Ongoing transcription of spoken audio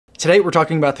Today we're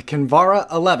talking about the Kinvara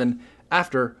 11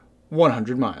 after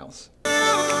 100 miles.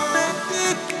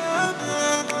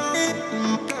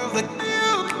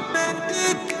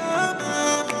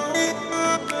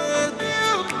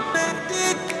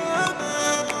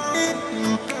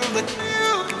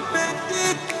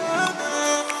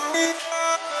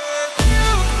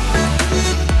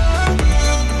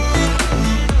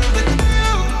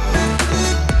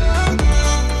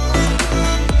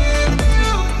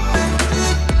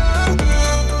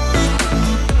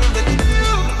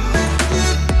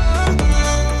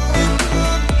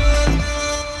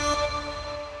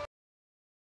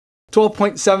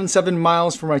 12.77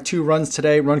 miles for my 2 runs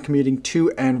today, run commuting to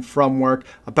and from work,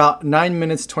 about 9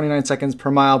 minutes, 29 seconds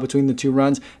per mile between the 2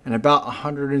 runs, and about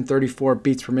 134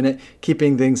 beats per minute,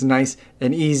 keeping things nice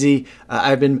and easy.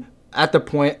 I've been at the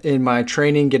point in my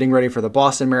training getting ready for the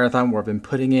Boston Marathon where I've been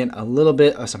putting in a little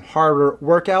bit of some harder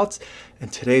workouts,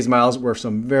 and today's miles were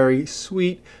some very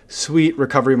sweet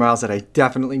recovery miles that I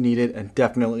definitely needed and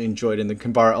definitely enjoyed in the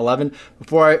Kinvara 11.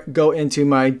 Before I go into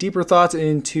my deeper thoughts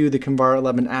into the Kinvara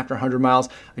 11 after 100 miles,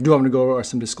 I do want to go over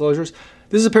some disclosures.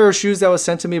 This is a pair of shoes that was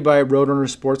sent to me by Roadrunner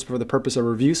Sports for the purpose of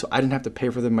review, so I didn't have to pay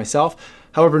for them myself.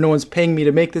 However, no one's paying me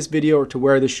to make this video or to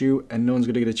wear the shoe, and no one's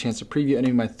going to get a chance to preview any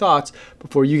of my thoughts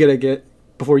before you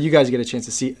guys get a chance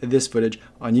to see this footage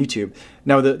on YouTube.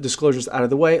 Now with the disclosures out of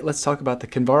the way, let's talk about the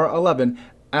Kinvara 11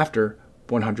 after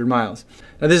 100 miles.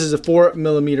 Now this is a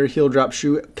 4mm heel drop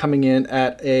shoe coming in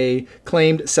at a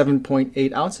claimed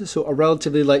 7.8 ounces, so a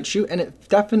relatively light shoe, and it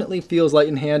definitely feels light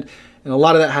in hand. And a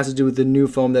lot of that has to do with the new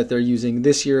foam that they're using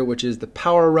this year, which is the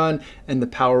PWRRUN and the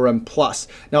PWRRUN Plus.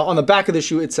 Now on the back of the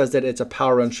shoe, it says that it's a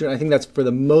PWRRRUN shoe. And I think that's for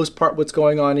the most part what's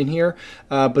going on in here.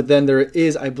 But then there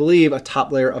is, I believe, a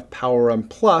top layer of PWRRRUN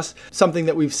Plus, something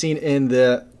that we've seen in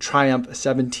the Triumph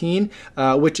 17,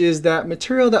 which is that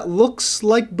material that looks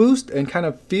like Boost and kind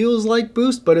of feels like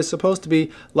Boost, but is supposed to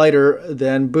be lighter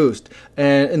than Boost.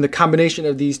 And in the combination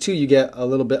of these two, you get a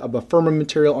little bit of a firmer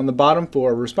material on the bottom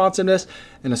for responsiveness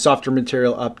and a softer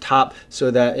material up top so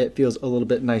that it feels a little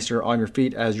bit nicer on your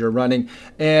feet as you're running.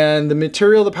 And the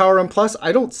material, the PWRRRUN Plus,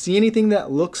 I don't see anything that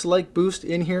looks like Boost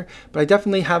in here, but I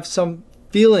definitely have some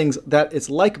feelings that it's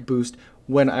like Boost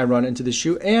when I run into the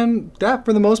shoe, and that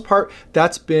for the most part,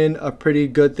 that's been a pretty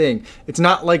good thing. It's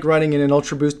not like running in an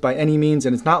Ultra Boost by any means,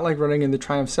 and it's not like running in the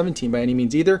Triumph 17 by any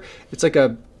means either. It's like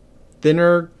a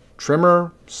thinner,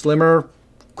 trimmer, slimmer,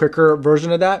 quicker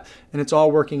version of that, and it's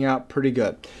all working out pretty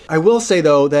good. I will say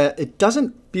though that it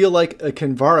doesn't feel like a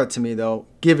Kinvara to me though,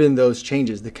 given those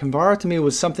changes. The Kinvara to me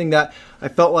was something that I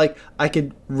felt like I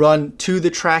could run to the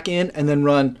track in and then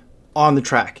run on the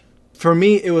track. For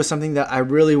me, it was something that I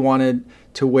really wanted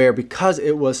to wear because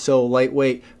it was so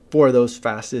lightweight for those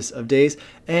fastest of days.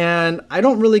 And I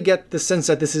don't really get the sense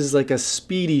that this is like a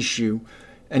speedy shoe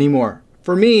anymore.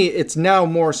 For me, it's now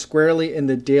more squarely in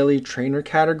the daily trainer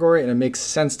category, and it makes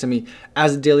sense to me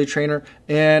as a daily trainer,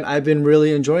 and I've been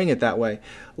really enjoying it that way.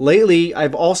 Lately,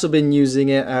 I've also been using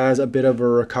it as a bit of a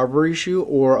recovery shoe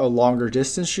or a longer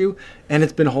distance shoe, and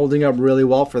it's been holding up really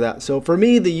well for that. So for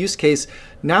me, the use case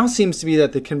now seems to be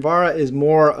that the Kinvara is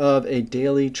more of a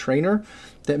daily trainer.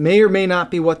 That may or may not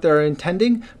be what they're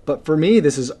intending, but for me,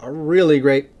 this is a really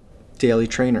great daily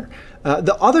trainer.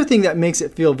 The other thing that makes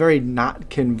it feel very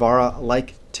not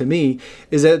Kinvara-like to me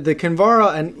is that the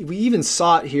Kinvara, and we even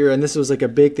saw it here, and this was like a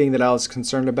big thing that I was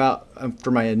concerned about for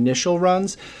my initial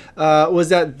runs, was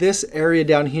that this area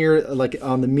down here, like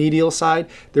on the medial side,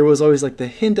 there was always like the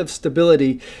hint of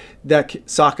stability that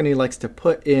Saucony likes to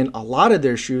put in a lot of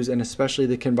their shoes, and especially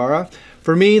the Kinvara.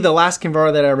 For me, the last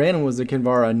Kinvara that I ran in was the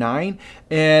Kinvara 9,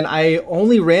 and I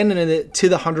only ran in it to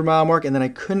the 100-mile mark, and then I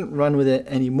couldn't run with it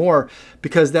anymore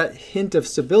because that hint of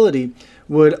stability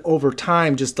would over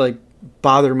time just like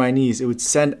bother my knees. It would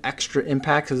send extra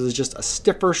impact because it was just a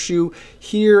stiffer shoe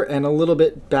here and a little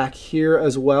bit back here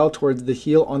as well towards the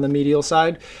heel on the medial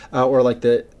side, or like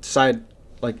the side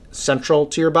like central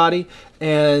to your body,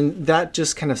 and that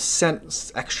just kind of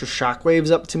sent extra shock waves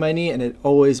up to my knee, and it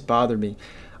always bothered me.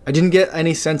 I didn't get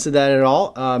any sense of that at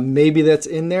all. Maybe that's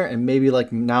in there, and maybe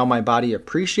like now my body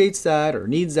appreciates that or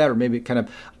needs that, or maybe kind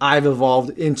of I've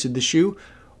evolved into the shoe,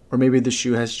 or maybe the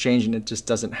shoe has changed and it just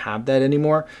doesn't have that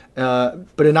anymore. But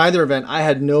in either event, I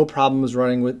had no problems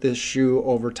running with this shoe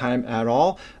over time at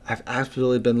all. I've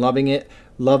absolutely been loving it,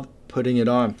 love putting it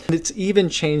on. And it's even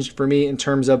changed for me in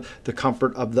terms of the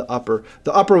comfort of the upper.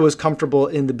 The upper was comfortable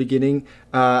in the beginning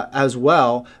as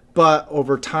well, but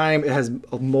over time it has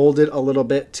molded a little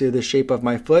bit to the shape of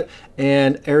my foot,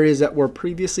 and areas that were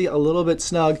previously a little bit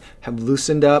snug have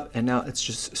loosened up, and now it's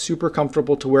just super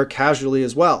comfortable to wear casually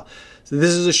as well. So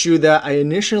this is a shoe that I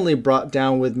initially brought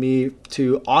down with me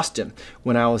to Austin.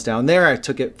 When I was down there, I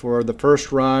took it for the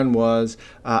first run was,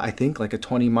 I think like a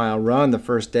 20-mile run the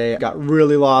first day. I got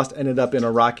really lost, ended up in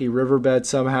a rocky riverbed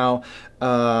somehow.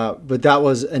 But that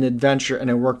was an adventure and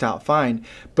it worked out fine.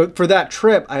 But for that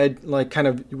trip, I had like kind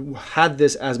of had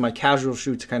this as my casual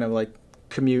shoe to kind of like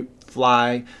commute,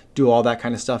 fly, do all that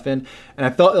kind of stuff in. And I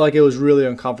felt like it was really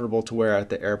uncomfortable to wear at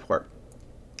the airport.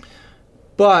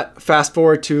 But fast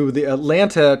forward to the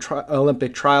Atlanta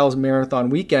Olympic Trials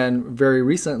Marathon weekend very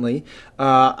recently,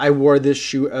 I wore this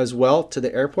shoe as well to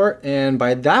the airport. And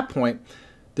by that point,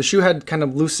 the shoe had kind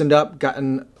of loosened up,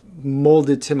 gotten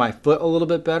molded to my foot a little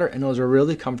bit better, and it was a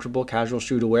really comfortable casual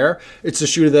shoe to wear. It's a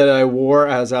shoe that I wore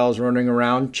as I was running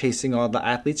around chasing all the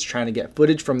athletes, trying to get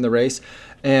footage from the race.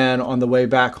 And on the way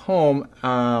back home,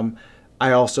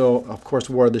 I also, of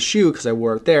course, wore the shoe because I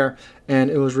wore it there,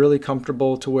 and it was really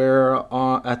comfortable to wear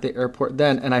at the airport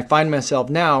then. And I find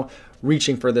myself now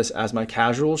reaching for this as my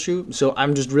casual shoe. So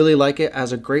I'm just really like it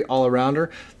as a great all-arounder.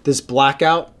 This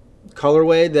blackout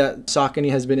colorway that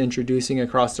Saucony has been introducing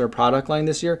across their product line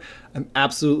this year, I'm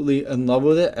absolutely in love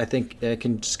with it. I think I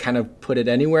can just kind of put it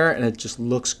anywhere and it just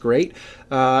looks great.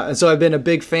 And so I've been a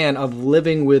big fan of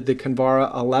living with the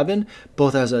Kinvara 11,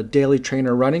 both as a daily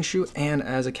trainer running shoe and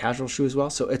as a casual shoe as well.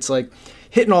 So it's like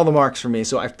hitting all the marks for me.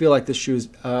 So I feel like this shoe is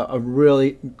a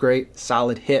really great,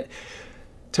 solid hit.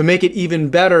 To make it even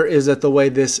better is that the way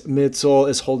this midsole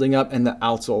is holding up and the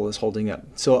outsole is holding up.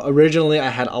 So originally I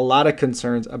had a lot of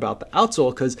concerns about the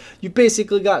outsole because you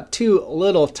basically got two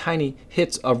little tiny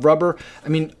hits of rubber. I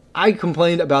mean, I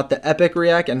complained about the Epic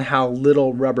React and how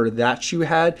little rubber that shoe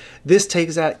had. This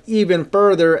takes that even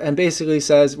further and basically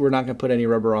says we're not going to put any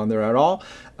rubber on there at all.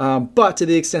 But to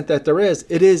the extent that there is,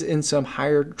 it is in some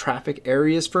higher traffic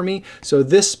areas for me. So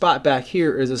this spot back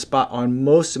here is a spot on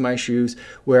most of my shoes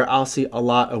where I'll see a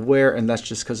lot of wear, and that's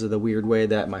just because of the weird way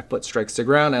that my foot strikes the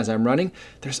ground as I'm running.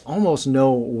 There's almost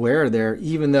no wear there,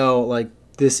 even though like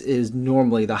this is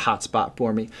normally the hot spot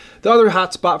for me. The other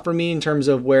hot spot for me in terms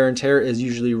of wear and tear is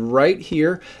usually right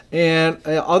here. And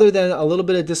other than a little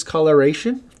bit of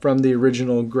discoloration from the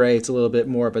original gray, it's a little bit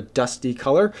more of a dusty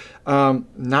color.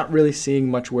 Not really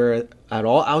seeing much wear at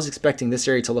all. I was expecting this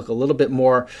area to look a little bit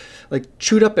more like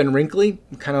chewed up and wrinkly,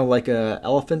 kind of like an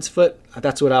elephant's foot.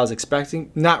 That's what I was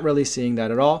expecting. Not really seeing that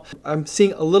at all. I'm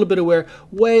seeing a little bit of wear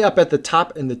way up at the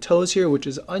top and the toes here, which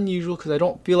is unusual because I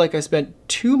don't feel like I spent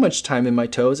too much time in my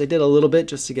toes. I did a little bit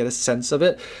just to get a sense of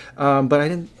it, but I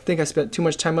didn't think I spent too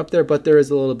much time up there, but there is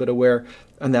a little bit of wear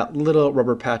on that little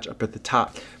rubber patch up at the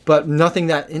top. But nothing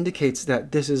that indicates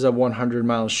that this is a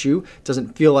 100-mile shoe. It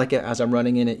doesn't feel like it as I'm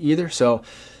running in it either. So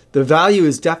the value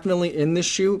is definitely in this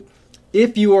shoe.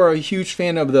 If you are a huge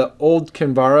fan of the old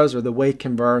Kinvaras or the way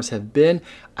Kinvaras have been,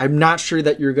 I'm not sure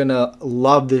that you're gonna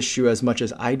love this shoe as much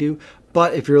as I do.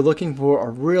 But if you're looking for a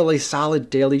really solid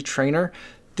daily trainer,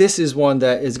 this is one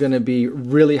that is gonna be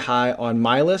really high on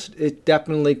my list. It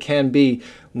definitely can be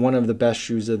one of the best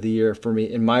shoes of the year for me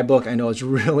in my book. I know it's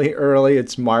really early,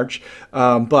 it's March,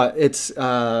 but it's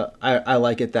I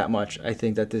like it that much. I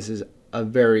think that this is a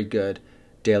very good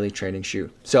daily training shoe.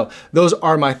 So those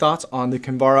are my thoughts on the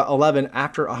Kinvara 11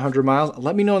 after 100 miles.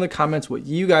 Let me know in the comments what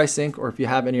you guys think, or if you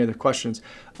have any other questions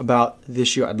about this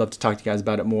shoe. I'd love to talk to you guys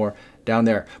about it more down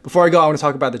there. Before I go, I want to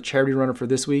talk about the charity runner for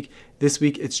this week. This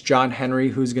week, it's John Henry,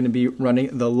 who's going to be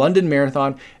running the London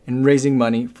Marathon and raising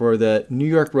money for the New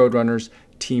York Roadrunners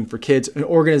Team for Kids, an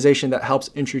organization that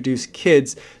helps introduce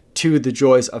kids to the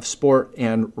joys of sport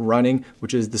and running,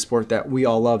 which is the sport that we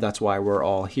all love. That's why we're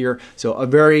all here. So a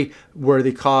very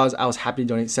worthy cause. I was happy to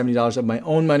donate $70 of my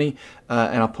own money,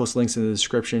 and I'll post links in the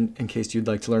description in case you'd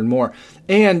like to learn more.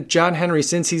 And John Henry,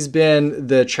 since he's been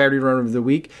the charity runner of the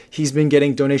week, he's been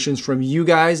getting donations from you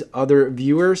guys, other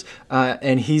viewers,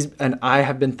 and I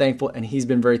have been thankful, and he's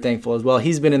been very thankful as well.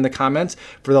 He's been in the comments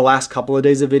for the last couple of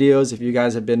days of videos, if you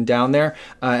guys have been down there,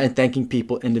 and thanking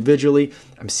people individually.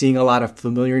 I'm seeing a lot of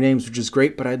familiar names, which is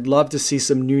great, but I'd love to see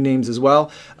some new names as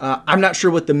well. I'm not sure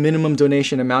what the minimum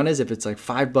donation amount is, if it's like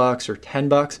 $5 or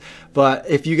 $10, but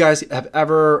if you guys have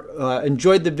ever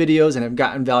enjoyed the videos and have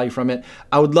gotten value from it,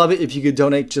 I would love it if you could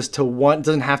donate just to one. It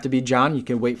doesn't have to be John. You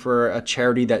can wait for a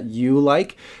charity that you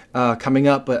like coming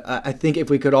up, but I think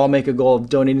if we could all make a goal of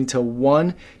donating to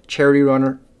one charity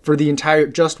runner for the entire,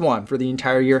 just one for the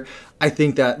entire year, I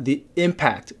think that the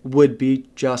impact would be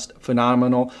just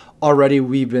phenomenal. Already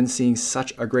we've been seeing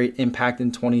such a great impact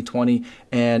in 2020,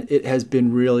 and it has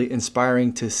been really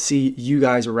inspiring to see you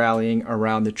guys rallying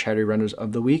around the charity runners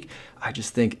of the week. I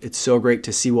just think it's so great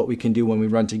to see what we can do when we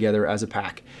run together as a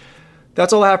pack.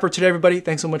 That's all I have for today, everybody.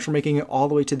 Thanks so much for making it all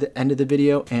the way to the end of the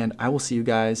video, and I will see you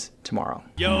guys tomorrow.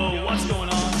 Yo, what's going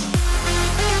on?